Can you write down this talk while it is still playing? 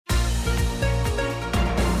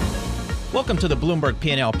Welcome to the Bloomberg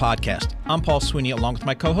P&L podcast. I'm Paul Sweeney along with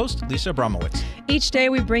my co-host, Lisa Abramowitz. Each day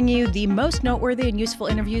we bring you the most noteworthy and useful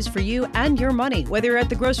interviews for you and your money, whether you're at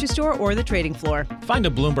the grocery store or the trading floor. Find a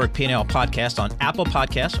Bloomberg P&L podcast on Apple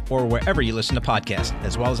Podcasts or wherever you listen to podcasts,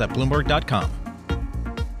 as well as at Bloomberg.com.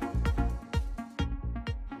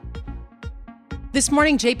 This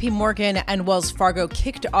morning, JP Morgan and Wells Fargo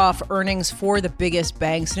kicked off earnings for the biggest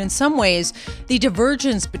banks. And in some ways, the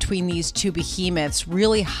divergence between these two behemoths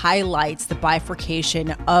really highlights the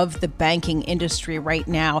bifurcation of the banking industry right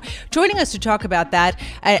now. Joining us to talk about that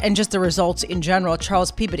and just the results in general,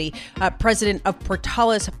 Charles Peabody, president of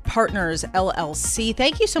Portales Partners, LLC.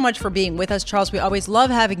 Thank you so much for being with us, Charles. We always love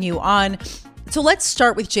having you on. So let's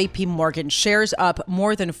start with JP Morgan. Shares up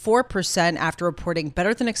more than 4% after reporting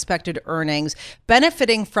better than expected earnings,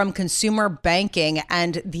 benefiting from consumer banking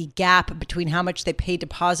and the gap between how much they pay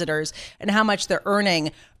depositors and how much they're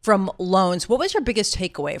earning from loans. What was your biggest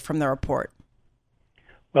takeaway from the report?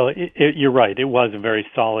 Well, you're right. It was a very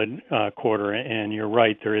solid quarter, and you're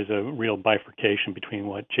right. There is a real bifurcation between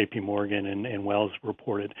what JP Morgan and Wells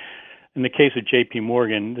reported. In the case of JP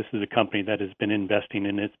Morgan, this is a company that has been investing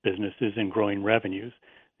in its businesses and growing revenues.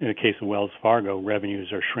 In the case of Wells Fargo,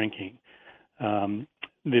 revenues are shrinking.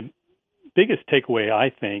 The biggest takeaway, I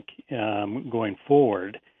think, going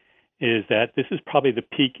forward is that this is probably the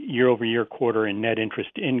peak year-over-year quarter in net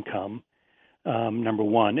interest income, number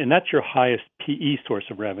one, and that's your highest PE source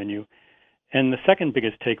of revenue. And the second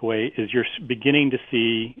biggest takeaway is you're beginning to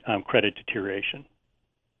see credit deterioration.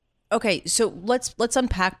 Okay, so let's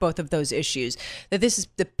unpack both of those issues. That this is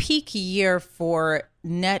the peak year for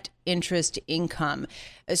net interest income.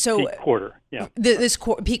 So peak quarter, yeah.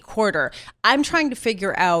 Peak quarter. I'm trying to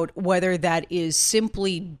figure out whether that is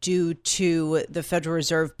simply due to the Federal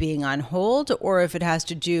Reserve being on hold, or if it has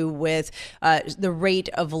to do with the rate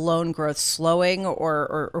of loan growth slowing,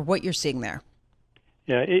 or what you're seeing there.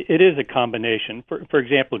 Yeah, it is a combination. For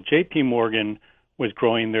example, J.P. Morgan was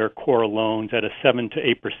growing their core loans at a 7 to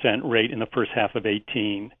 8% rate in the first half of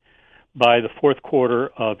 18. By the fourth quarter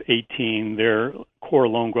of 18, their core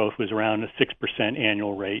loan growth was around a 6%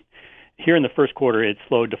 annual rate. Here in the first quarter, it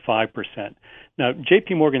slowed to 5%. Now,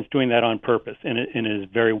 JP Morgan's doing that on purpose, and it is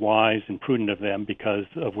very wise and prudent of them because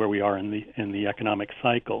of where we are in the economic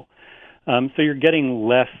cycle. So you're getting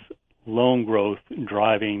less loan growth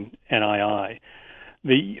driving NII.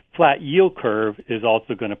 The flat yield curve is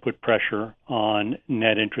also going to put pressure on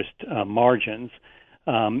net interest margins.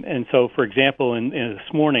 And so, for example, in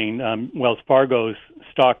this morning, Wells Fargo's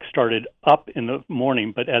stock started up in the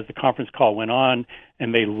morning, but as the conference call went on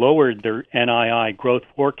and they lowered their NII growth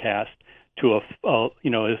forecast to a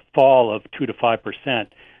fall of 2 to 5%,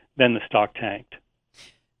 then the stock tanked.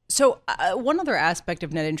 So one other aspect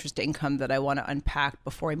of net interest income that I want to unpack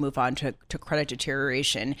before we move on to credit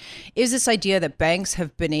deterioration is this idea that banks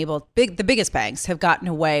have been the biggest banks have gotten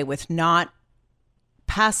away with not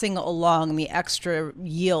passing along the extra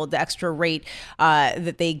yield, the extra rate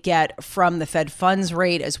that they get from the Fed funds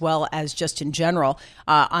rate, as well as just in general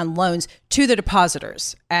on loans to the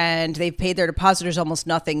depositors. And they've paid their depositors almost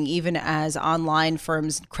nothing, even as online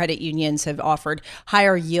firms, credit unions have offered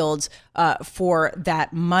higher yields for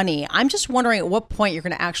that money. I'm just wondering at what point you're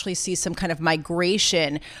going to actually see some kind of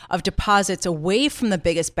migration of deposits away from the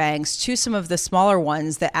biggest banks to some of the smaller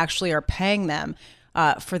ones that actually are paying them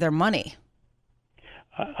for their money.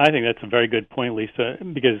 I think that's a very good point, Lisa,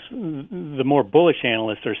 because the more bullish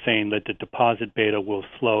analysts are saying that the deposit beta will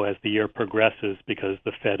slow as the year progresses because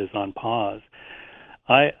the Fed is on pause.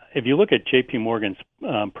 If you look at JP Morgan's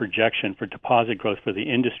projection for deposit growth for the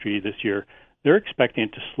industry this year, they're expecting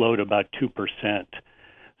it to slow to about 2%.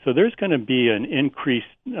 So there's going to be an increased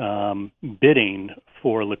bidding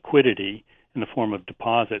for liquidity in the form of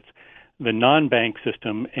deposits. The non-bank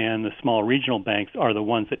system and the small regional banks are the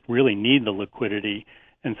ones that really need the liquidity.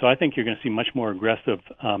 And so I think you're going to see much more aggressive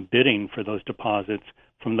bidding for those deposits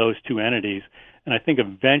from those two entities. And I think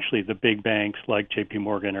eventually the big banks like JP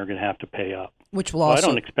Morgan are going to have to pay up. Which will also... I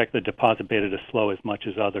don't expect the deposit beta to slow as much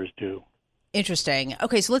as others do. Interesting.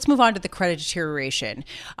 Okay, so let's move on to the credit deterioration.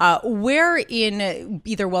 Where in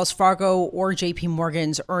either Wells Fargo or JP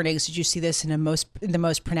Morgan's earnings did you see this in the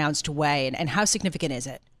most pronounced way, and how significant is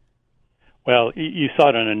it? Well, you saw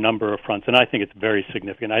it on a number of fronts, and I think it's very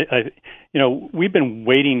significant. We've been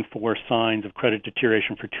waiting for signs of credit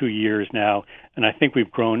deterioration for 2 years now, and I think we've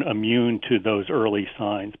grown immune to those early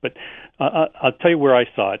signs. But I'll tell you where I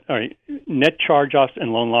saw it. All right, net charge-offs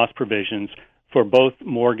and loan loss provisions for both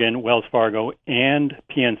Morgan, Wells Fargo, and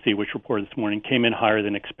PNC, which reported this morning, came in higher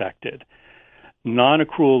than expected.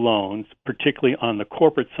 Non-accrual loans, particularly on the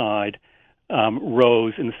corporate side,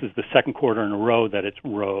 rose, and this is the second quarter in a row that it's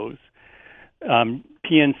rose.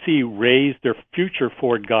 PNC raised their future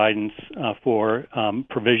forward guidance for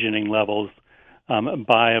provisioning levels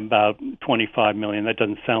by about $25 million. That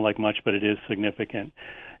doesn't sound like much, but it is significant.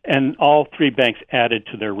 And all three banks added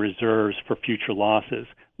to their reserves for future losses.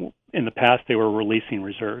 In the past, they were releasing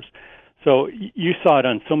reserves. So you saw it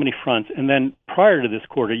on so many fronts. And then prior to this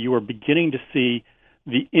quarter, you were beginning to see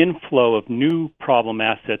the inflow of new problem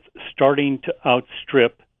assets starting to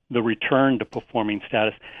outstrip the return to performing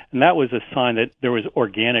status. And that was a sign that there was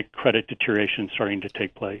organic credit deterioration starting to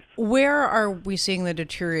take place. Where are we seeing the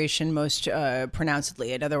deterioration most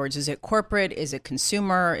pronouncedly? In other words, is it corporate? Is it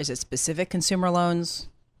consumer? Is it specific consumer loans?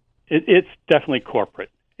 It's definitely corporate.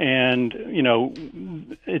 And,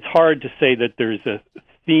 it's hard to say that there's a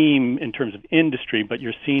theme in terms of industry, but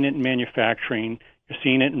you're seeing it in manufacturing, you're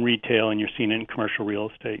seeing it in retail, and you're seeing it in commercial real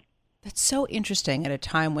estate. That's so interesting at a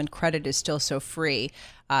time when credit is still so free,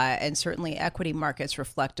 and certainly equity markets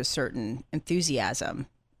reflect a certain enthusiasm.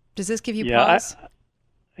 Does this give you pause?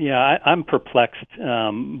 I'm perplexed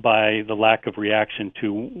by the lack of reaction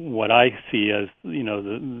to what I see as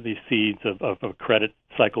the seeds of a credit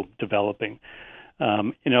cycle developing.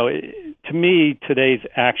 To me, today's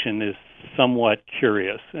action is somewhat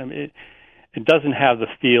curious. I mean, it doesn't have the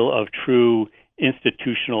feel of true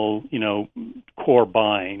institutional, core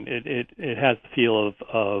buying. It has the feel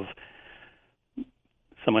of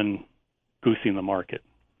someone goosing the market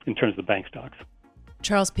in terms of the bank stocks.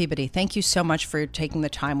 Charles Peabody, thank you so much for taking the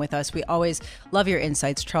time with us. We always love your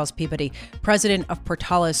insights. Charles Peabody, president of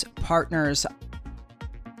Portales Partners.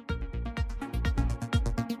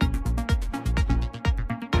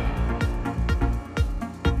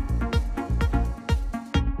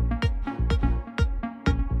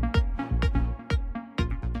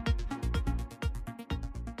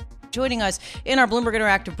 Joining us in our Bloomberg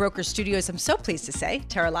Interactive Brokers studios, I'm so pleased to say,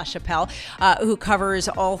 Tara LaChapelle, who covers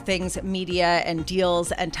all things media and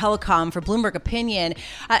deals and telecom for Bloomberg Opinion.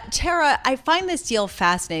 Tara, I find this deal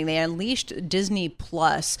fascinating. They unleashed Disney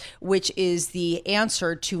Plus, which is the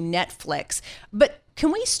answer to Netflix. But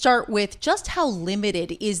can we start with just how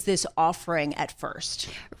limited is this offering at first?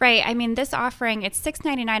 Right. I mean, this offering, it's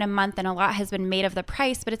 $6.99 a month, and a lot has been made of the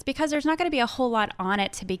price, but it's because there's not going to be a whole lot on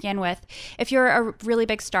it to begin with. If you're a really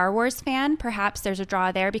big Star Wars fan, perhaps there's a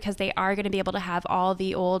draw there because they are going to be able to have all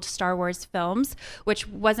the old Star Wars films, which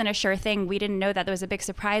wasn't a sure thing. We didn't know that. There was a big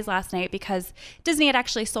surprise last night because Disney had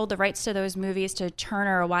actually sold the rights to those movies to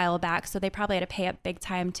Turner a while back, so they probably had to pay up big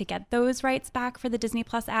time to get those rights back for the Disney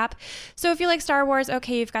Plus app. So if you like Star Wars,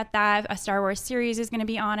 okay, you've got that. A Star Wars series is going to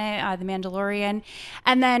be on it, The Mandalorian,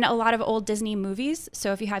 and then a lot of old Disney movies.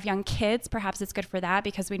 So if you have young kids, perhaps it's good for that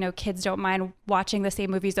because we know kids don't mind watching the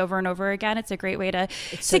same movies over and over again. It's a great way to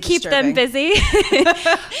keep them busy.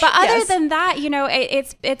 But other than that,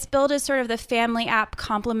 it's billed as sort of the family app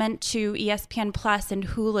complement to ESPN Plus and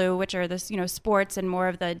Hulu, which are the sports and more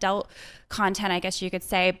of the adult content, I guess you could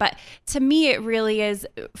say. But to me, it really is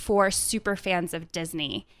for super fans of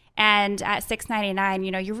Disney. And at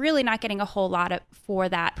 $6.99, you're really not getting a whole lot for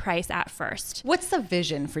that price at first. What's the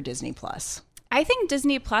vision for Disney Plus? I think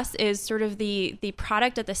Disney Plus is sort of the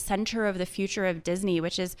product at the center of the future of Disney,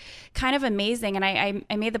 which is kind of amazing. And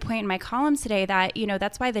I made the point in my columns today that,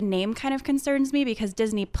 that's why the name kind of concerns me, because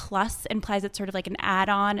Disney Plus implies it's sort of like an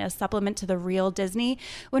add-on, a supplement to the real Disney,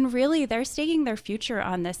 when really they're staking their future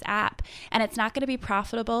on this app. And it's not going to be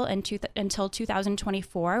profitable until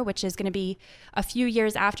 2024, which is going to be a few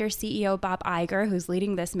years after CEO Bob Iger, who's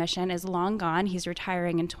leading this mission, is long gone. He's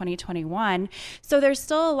retiring in 2021. So there's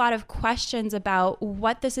still a lot of questions about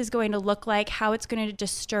what this is going to look like, how it's going to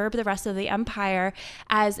disturb the rest of the empire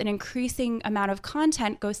as an increasing amount of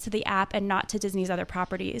content goes to the app and not to Disney's other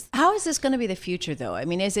properties. How is this going to be the future, though? I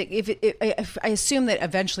mean, if I assume that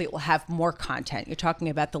eventually it will have more content. You're talking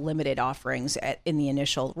about the limited offerings in the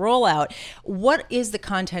initial rollout. What is the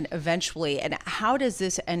content eventually, and how does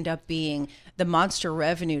this end up being the monster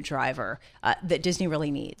revenue driver that Disney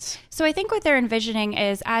really needs? So I think what they're envisioning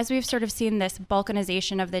is, as we've sort of seen this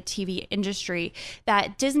balkanization of the TV industry,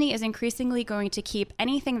 that Disney is increasingly going to keep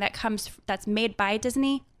anything that's made by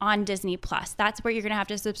Disney on Disney Plus. That's where you're going to have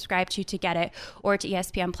to subscribe to get it, or to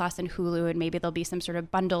ESPN Plus and Hulu, and maybe there'll be some sort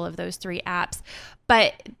of bundle of those three apps.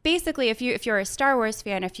 But basically, if you're a Star Wars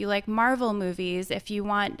fan, if you like Marvel movies, if you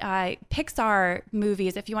want Pixar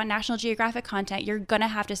movies, if you want National Geographic content, you're going to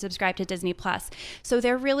have to subscribe to Disney Plus. So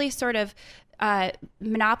they're really sort of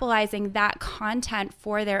monopolizing that content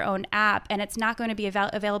for their own app, and it's not going to be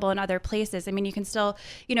available in other places. I mean, you can still,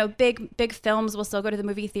 big films will still go to the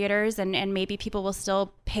movie theaters, and maybe people will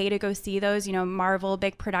still pay to go see those, Marvel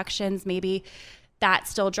big productions, maybe that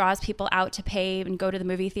still draws people out to pay and go to the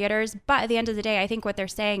movie theaters. But at the end of the day, I think what they're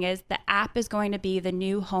saying is the app is going to be the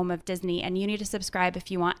new home of Disney, and you need to subscribe if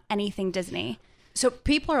you want anything Disney. So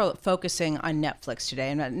people are focusing on Netflix today,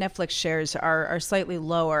 and Netflix shares are slightly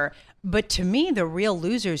lower. But to me, the real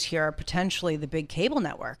losers here are potentially the big cable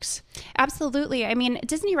networks. Absolutely. I mean,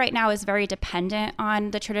 Disney right now is very dependent on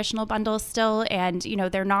the traditional bundles still, and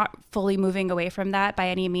they're not fully moving away from that by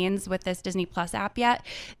any means with this Disney Plus app yet.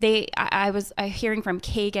 I was hearing from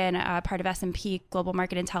Kagan, part of S&P Global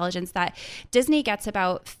Market Intelligence, that Disney gets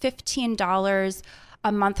about $15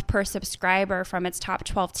 a month per subscriber from its top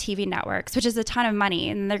 12 TV networks, which is a ton of money.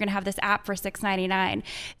 And they're going to have this app for $6.99.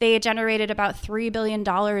 They generated about $3 billion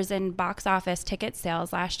in box office ticket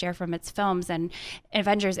sales last year from its films, and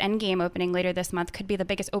Avengers Endgame opening later this month could be the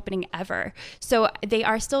biggest opening ever. So they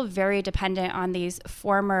are still very dependent on these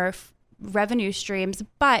former revenue streams,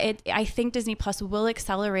 but I think Disney Plus will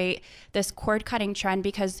accelerate this cord cutting trend,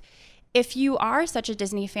 because if you are such a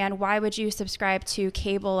Disney fan, why would you subscribe to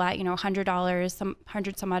cable at $100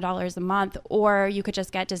 some odd dollars a month, or you could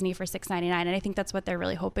just get Disney for $6.99? And I think that's what they're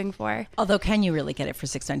really hoping for. Although, can you really get it for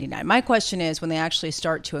 $6.99? My question is, when they actually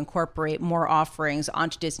start to incorporate more offerings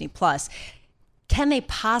onto Disney Plus, can they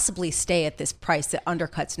possibly stay at this price that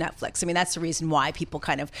undercuts Netflix? I mean, that's the reason why people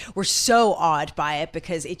kind of were so awed by it,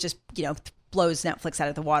 because it just blows Netflix out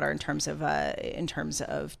of the water in terms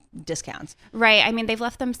of discounts. Right. I mean, they've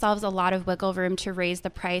left themselves a lot of wiggle room to raise the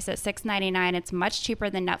price at $6.99. It's much cheaper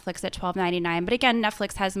than Netflix at $12.99. But again,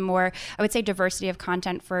 Netflix has more, I would say, diversity of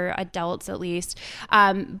content for adults at least.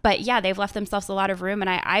 But yeah, they've left themselves a lot of room. And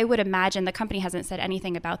I would imagine, the company hasn't said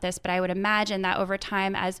anything about this, but I would imagine that over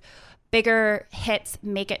time, as bigger hits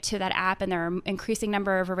make it to that app and there are an increasing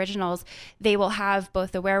number of originals, they will have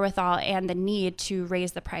both the wherewithal and the need to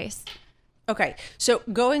raise the price. Okay, so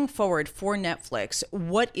going forward for Netflix,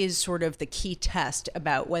 what is sort of the key test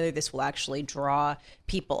about whether this will actually draw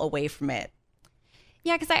people away from it?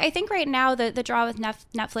 Yeah, because I think right now the draw with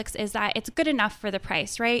Netflix is that it's good enough for the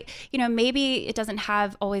price, right? Maybe it doesn't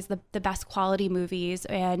have always the best quality movies,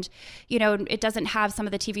 and, it doesn't have some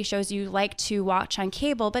of the TV shows you like to watch on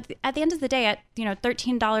cable. But at the end of the day, at,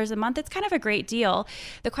 $13 a month, it's kind of a great deal.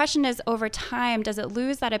 The question is, over time, does it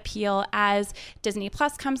lose that appeal as Disney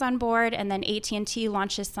Plus comes on board, and then AT&T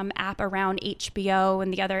launches some app around HBO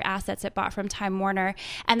and the other assets it bought from Time Warner?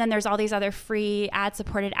 And then there's all these other free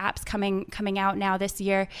ad-supported apps coming out now this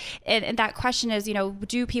year. And that question is,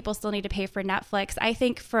 do people still need to pay for Netflix? I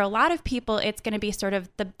think for a lot of people, it's going to be sort of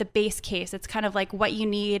the base case. It's kind of like what you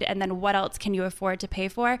need, and then what else can you afford to pay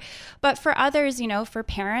for? But for others, for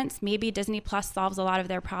parents, maybe Disney Plus solves a lot of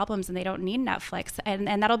their problems and they don't need Netflix. And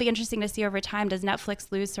that'll be interesting to see over time. Does Netflix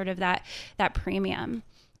lose sort of that premium?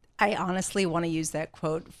 I honestly want to use that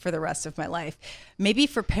quote for the rest of my life. Maybe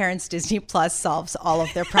for parents, Disney Plus solves all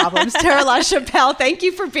of their problems. Tara LaChapelle, thank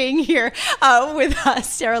you for being here with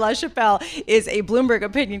us. Tara LaChapelle is a Bloomberg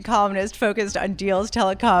opinion columnist focused on deals,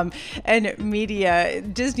 telecom, and media.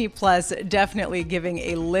 Disney Plus definitely giving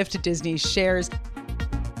a lift to Disney shares.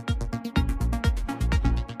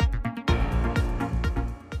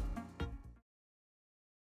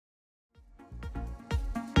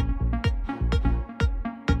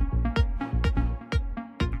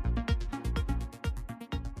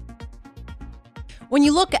 When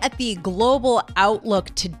you look at the global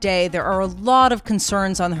outlook today, there are a lot of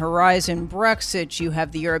concerns on the horizon. Brexit, you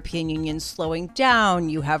have the European Union slowing down,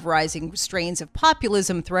 you have rising strains of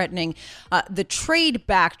populism threatening the trade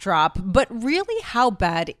backdrop. But really, how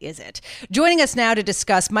bad is it? Joining us now to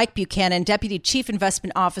discuss, Mike Buchanan, Deputy Chief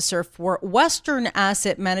Investment Officer for Western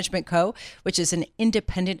Asset Management Co., which is an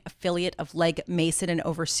independent affiliate of Legg Mason and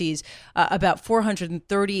oversees about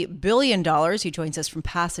 $430 billion. He joins us from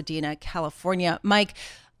Pasadena, California. Mike,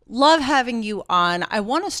 love having you on. I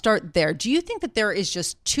want to start there. Do you think that there is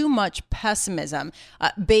just too much pessimism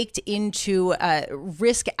baked into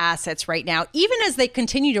risk assets right now, even as they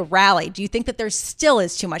continue to rally? Do you think that there still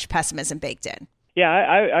is too much pessimism baked in? Yeah,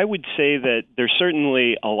 I would say that there's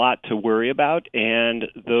certainly a lot to worry about, and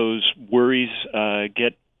those worries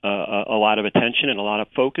get a lot of attention and a lot of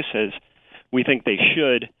focus, as we think they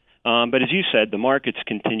should. But as you said, the markets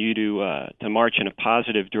continue to march in a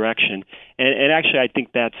positive direction, and actually, I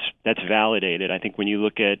think that's validated. I think when you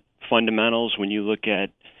look at fundamentals, when you look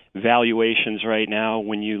at valuations right now,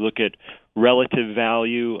 when you look at relative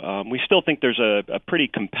value, we still think there's a pretty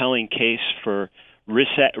compelling case for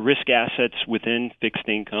risk assets within fixed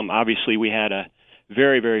income. Obviously, we had a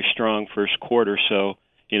very, very strong first quarter, so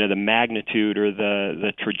the magnitude or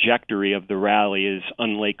the trajectory of the rally is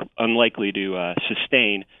unlikely to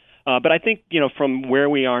sustain. But I think, from where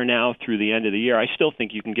we are now through the end of the year, I still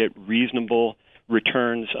think you can get reasonable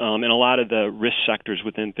returns in a lot of the risk sectors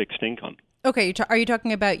within fixed income. Okay, are you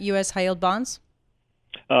talking about U.S. high yield bonds?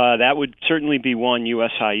 That would certainly be one,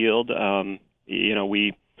 U.S. high yield.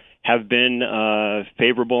 We have been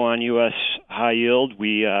favorable on U.S. high yield.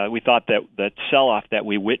 We thought that sell-off that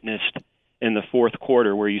we witnessed in the fourth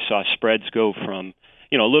quarter, where you saw spreads go from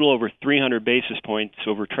a little over 300 basis points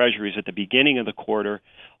over Treasuries at the beginning of the quarter,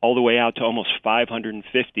 all the way out to almost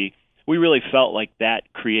 550. We really felt like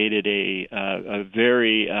that created a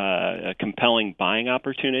very compelling buying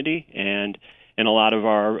opportunity, and in a lot of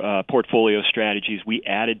our portfolio strategies, we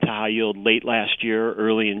added to high yield late last year,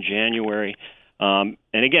 early in January. And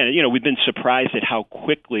again, we've been surprised at how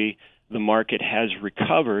quickly the market has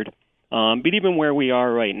recovered. But even where we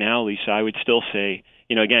are right now, Lisa, I would still say,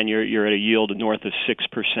 again, you're at a yield north of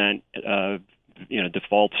 6%.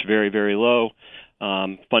 Defaults very, very low.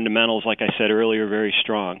 Fundamentals, like I said earlier, very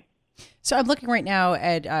strong. So I'm looking right now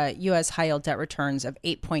at U.S. high-yield debt returns of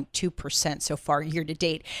 8.2% so far year to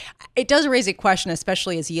date. It does raise a question,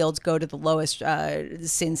 especially as yields go to the lowest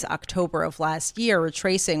since October of last year,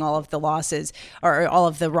 retracing all of the losses or all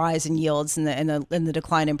of the rise in yields and the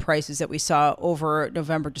decline in prices that we saw over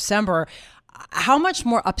November, December. How much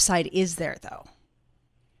more upside is there, though?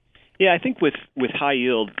 Yeah, I think with high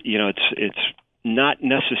yield, it's not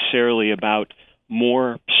necessarily about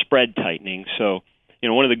more spread tightening. So,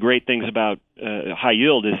 one of the great things about high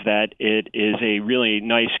yield is that it is a really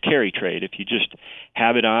nice carry trade. If you just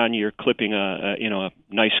have it on, you're clipping a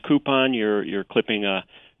nice coupon. You're clipping a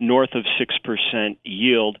north of 6%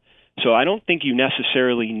 yield. So I don't think you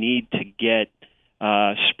necessarily need to get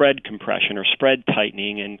spread compression or spread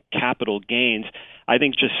tightening and capital gains. I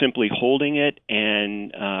think just simply holding it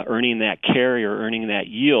and earning that carry or earning that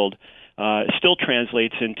yield still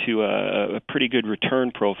translates into a pretty good return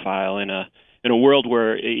profile in a world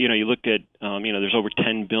where you look at there's over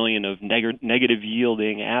 10 billion of negative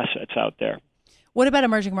yielding assets out there. What about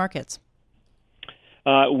emerging markets?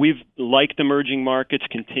 We've liked emerging markets,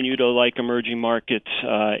 continue to like emerging markets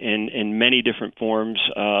in many different forms.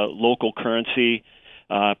 Local currency,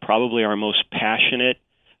 probably our most passionate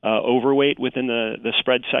overweight within the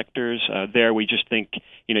spread sectors. There we just think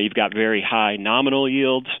you've got very high nominal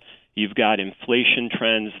yields. You've got inflation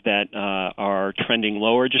trends that are trending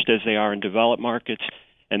lower, just as they are in developed markets.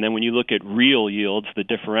 And then when you look at real yields, the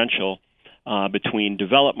differential between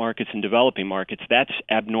developed markets and developing markets, that's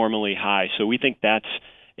abnormally high. So we think that's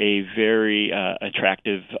a very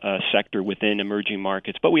attractive sector within emerging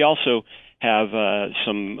markets. But we also have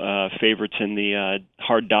some favorites in the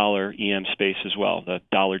hard dollar EM space as well, the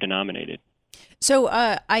dollar denominated. So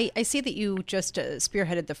I see that you just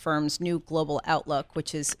spearheaded the firm's new global outlook,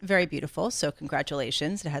 which is very beautiful. So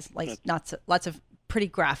congratulations. It has lots of pretty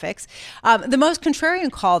graphics. The most contrarian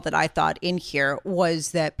call that I thought in here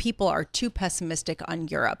was that people are too pessimistic on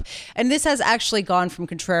Europe. And this has actually gone from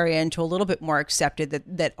contrarian to a little bit more accepted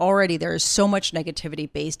that already there is so much negativity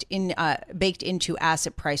baked into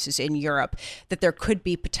asset prices in Europe that there could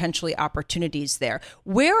be potentially opportunities there.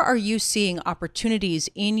 Where are you seeing opportunities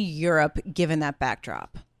in Europe given that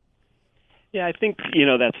backdrop? Yeah, I think,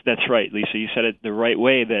 that's right, Lisa. You said it the right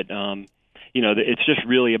way that, it's just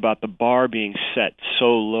really about the bar being set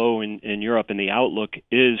so low in Europe, and the outlook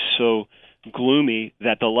is so gloomy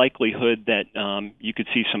that the likelihood that you could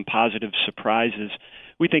see some positive surprises,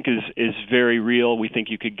 we think is very real. We think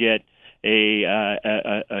you could get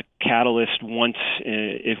a catalyst once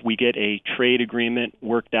if we get a trade agreement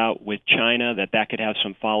worked out with China, that could have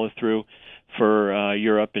some follow through for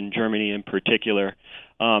Europe and Germany in particular.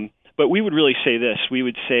 But we would really say this. We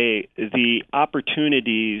would say the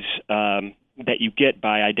opportunities that you get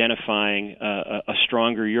by identifying a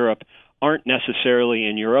stronger Europe aren't necessarily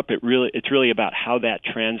in Europe. It's really about how that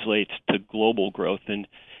translates to global growth, and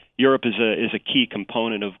Europe is a key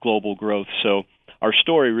component of global growth. So our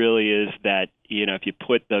story really is that if you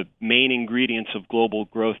put the main ingredients of global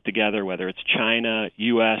growth together, whether it's China,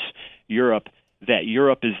 U.S., Europe, that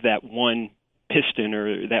Europe is that one piston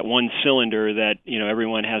or that one cylinder that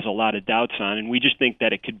everyone has a lot of doubts on, and we just think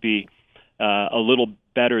that it could be a little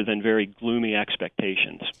better than very gloomy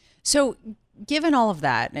expectations. So given all of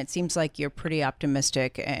that, and it seems like you're pretty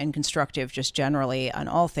optimistic and constructive just generally on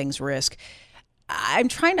all things risk, I'm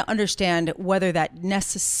trying to understand whether that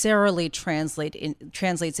necessarily translates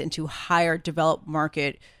into higher developed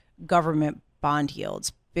market government bond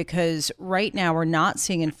yields, because right now we're not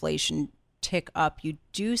seeing inflation tick up. You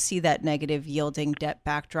do see that negative yielding debt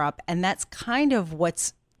backdrop, and that's kind of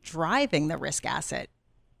what's driving the risk asset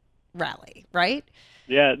rally, right?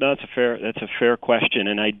 Yeah, no, that's a fair question,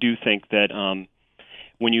 and I do think that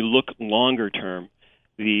when you look longer term,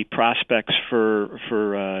 the prospects for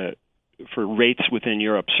for rates within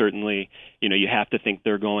Europe, certainly, you have to think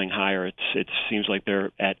they're going higher. It seems like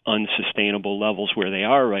they're at unsustainable levels where they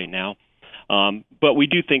are right now. But we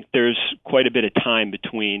do think there's quite a bit of time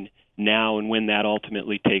between now and when that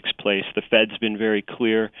ultimately takes place. The Fed's been very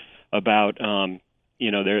clear about,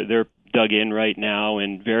 they're dug in right now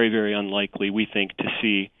and very, very unlikely, we think, to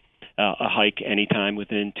see a hike anytime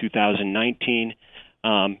within 2019.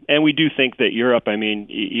 And we do think that Europe,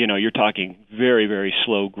 you're talking very, very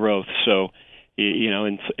slow growth. So,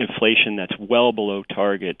 inflation that's well below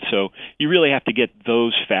target. So you really have to get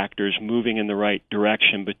those factors moving in the right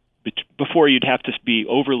direction before you'd have to be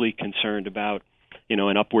overly concerned about,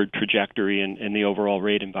 an upward trajectory in the overall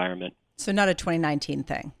rate environment. So not a 2019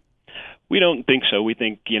 thing. We don't think so. We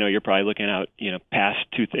think, you're probably looking out, past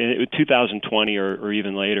 2020 or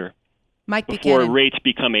even later. Mike before Buchanan. Rates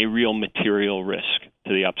become a real material risk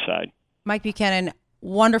to the upside. Mike Buchanan,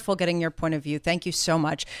 wonderful getting your point of view. Thank you so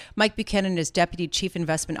much. Mike Buchanan is Deputy Chief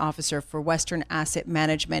Investment Officer for Western Asset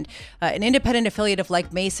Management, an independent affiliate of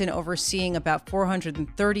Legg Mason overseeing about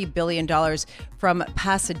 $430 billion from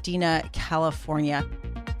Pasadena, California.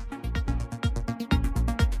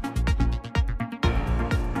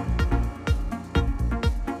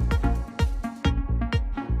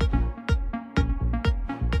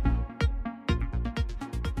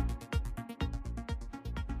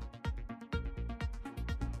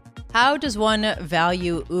 How does one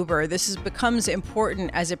value Uber? This becomes important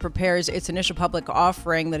as it prepares its initial public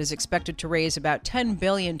offering that is expected to raise about $10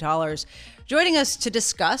 billion. Joining us to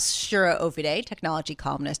discuss, Shira Ovide, technology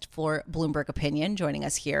columnist for Bloomberg Opinion, joining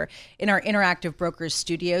us here in our Interactive Brokers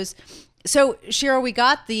studios. So, Shira, we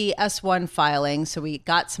got the S-1 filing, so we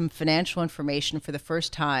got some financial information for the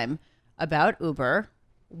first time about Uber.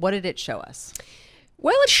 What did it show us?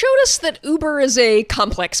 Well, it showed us that Uber is a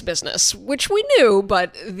complex business, which we knew,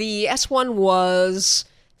 but the S1 was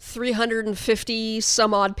 350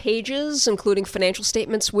 some odd pages, including financial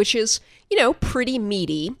statements, which is, pretty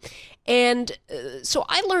meaty. And so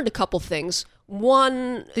I learned a couple things.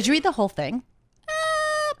 One... Did you read the whole thing?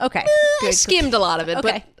 Okay. I skimmed a lot of it,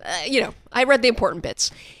 okay. But, I read the important bits.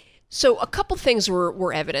 So a couple things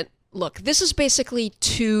were evident. Look, this is basically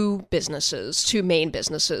two main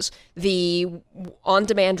businesses. The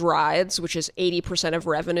on-demand rides, which is 80% of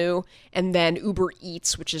revenue, and then Uber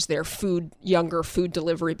Eats, which is their younger food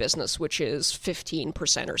delivery business, which is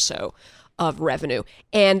 15% or so of revenue.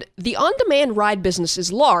 And the on-demand ride business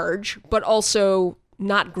is large, but also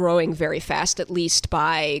not growing very fast, at least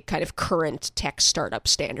by kind of current tech startup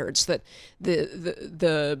standards. That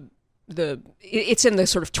it's in the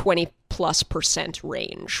sort of 20+%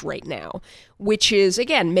 range right now, which is,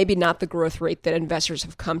 again, maybe not the growth rate that investors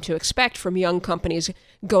have come to expect from young companies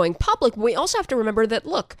going public. But we also have to remember that,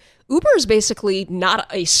 look, Uber is basically not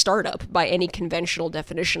a startup by any conventional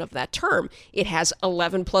definition of that term. It has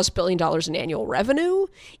 $11+ billion in annual revenue.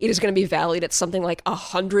 It is going to be valued at something like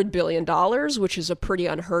 $100 billion, which is a pretty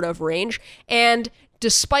unheard of range. And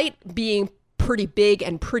despite being pretty big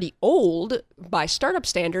and pretty old by startup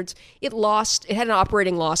standards, it had an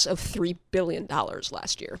operating loss of $3 billion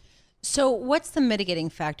last year. So what's the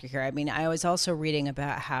mitigating factor here? I mean, I was also reading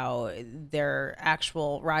about how their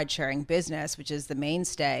actual ride-sharing business, which is the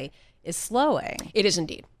mainstay, is slowing. It is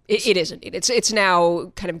indeed. It is indeed. It's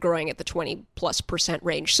now kind of growing at the 20+%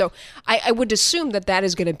 range. So I would assume that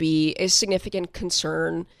is going to be a significant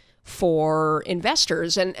concern for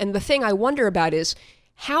investors. And the thing I wonder about is,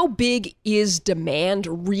 how big is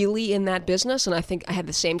demand really in that business? And I think I had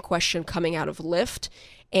the same question coming out of Lyft.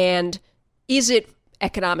 And is it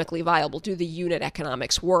economically viable? Do the unit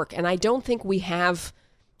economics work? And I don't think we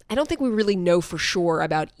really know for sure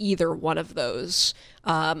about either one of those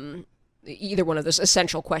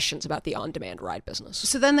essential questions about the on-demand ride business.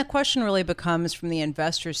 So then the question really becomes, from the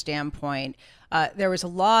investor standpoint, there was a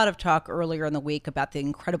lot of talk earlier in the week about the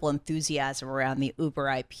incredible enthusiasm around the Uber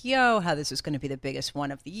IPO, how this was going to be the biggest one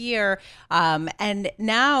of the year. And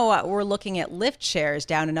now we're looking at Lyft shares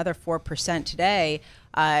down another 4% today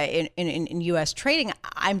in U.S. trading.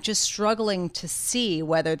 I'm just struggling to see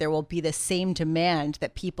whether there will be the same demand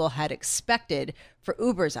that people had expected for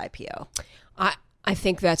Uber's IPO. I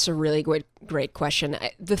think that's a really great question.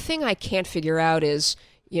 The thing I can't figure out is,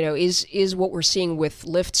 is what we're seeing with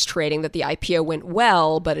Lyft's trading, that the IPO went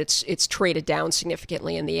well, but it's traded down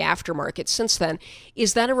significantly in the aftermarket since then.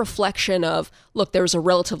 Is that a reflection of, look, there was a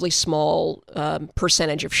relatively small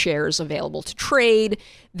percentage of shares available to trade.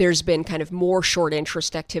 There's been kind of more short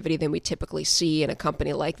interest activity than we typically see in a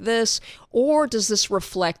company like this. Or does this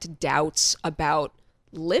reflect doubts about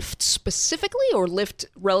Lyft specifically, or Lyft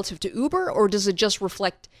relative to Uber, or does it just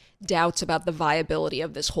reflect doubts about the viability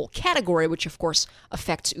of this whole category, which of course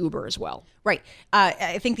affects Uber as well. Right.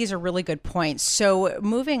 I think these are really good points. So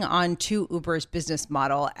moving on to Uber's business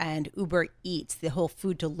model and Uber Eats, the whole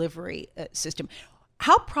food delivery system.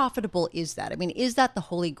 How profitable is that? I mean, is that the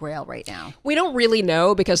holy grail right now? We don't really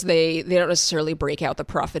know because they don't necessarily break out the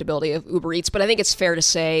profitability of Uber Eats, but I think it's fair to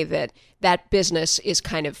say that that business is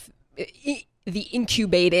kind of the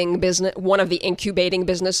incubating business, one of the incubating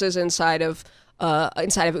businesses inside of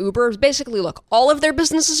Uber. Basically, look, all of their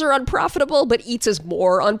businesses are unprofitable, but Eats is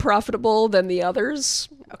more unprofitable than the others.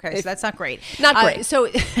 Okay, so that's not great. Not great. So,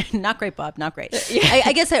 not great, Bob. Not great. Yeah.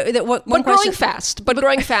 I guess that one but question, growing fast. But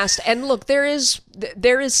growing fast. And look, there is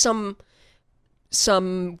some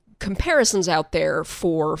comparisons out there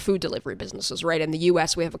for food delivery businesses, right? In the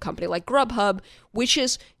U.S., we have a company like Grubhub, which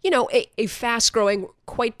is, a fast-growing,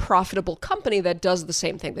 quite profitable company that does the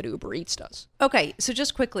same thing that Uber Eats does. Okay, so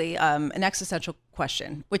just quickly, an existential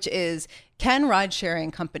question, which is, can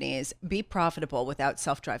ride-sharing companies be profitable without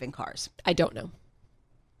self-driving cars? I don't know.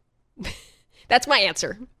 That's my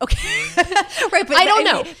answer. Okay. Right, but I don't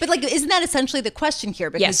know. But isn't that essentially the question here?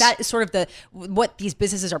 Because Yes. that is sort of what these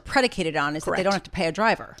businesses are predicated on, is Correct. that they don't have to pay a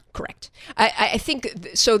driver. Correct. I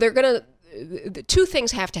think, so they're going to, two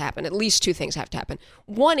things have to happen, at least two things have to happen.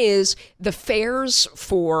 One is the fares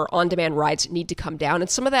for on-demand rides need to come down, and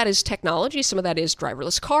some of that is technology, some of that is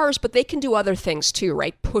driverless cars, but they can do other things too,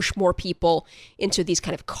 right? Push more people into these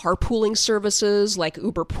kind of carpooling services like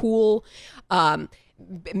Uber Pool,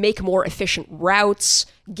 make more efficient routes,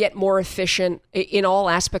 get more efficient in all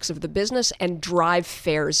aspects of the business, and drive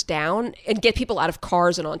fares down and get people out of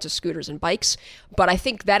cars and onto scooters and bikes. But I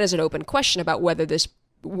think that is an open question about whether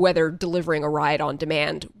delivering a ride on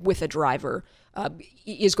demand with a driver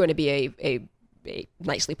is going to be a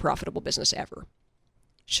nicely profitable business ever.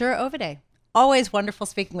 Shira Ovide. Always wonderful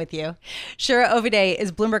speaking with you. Shira Ovide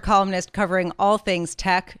is Bloomberg columnist covering all things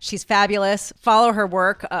tech. She's fabulous. Follow her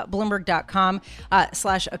work,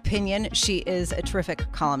 bloomberg.com/opinion. She is a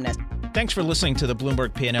terrific columnist. Thanks for listening to the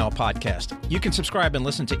Bloomberg P&L podcast. You can subscribe and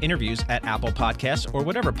listen to interviews at Apple Podcasts or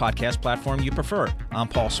whatever podcast platform you prefer. I'm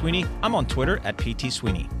Paul Sweeney. I'm on Twitter at PT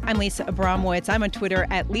Sweeney. I'm Lisa Abramowitz. I'm on Twitter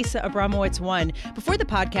at Lisa Abramowitz1. Before the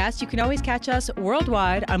podcast, you can always catch us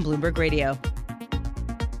worldwide on Bloomberg Radio.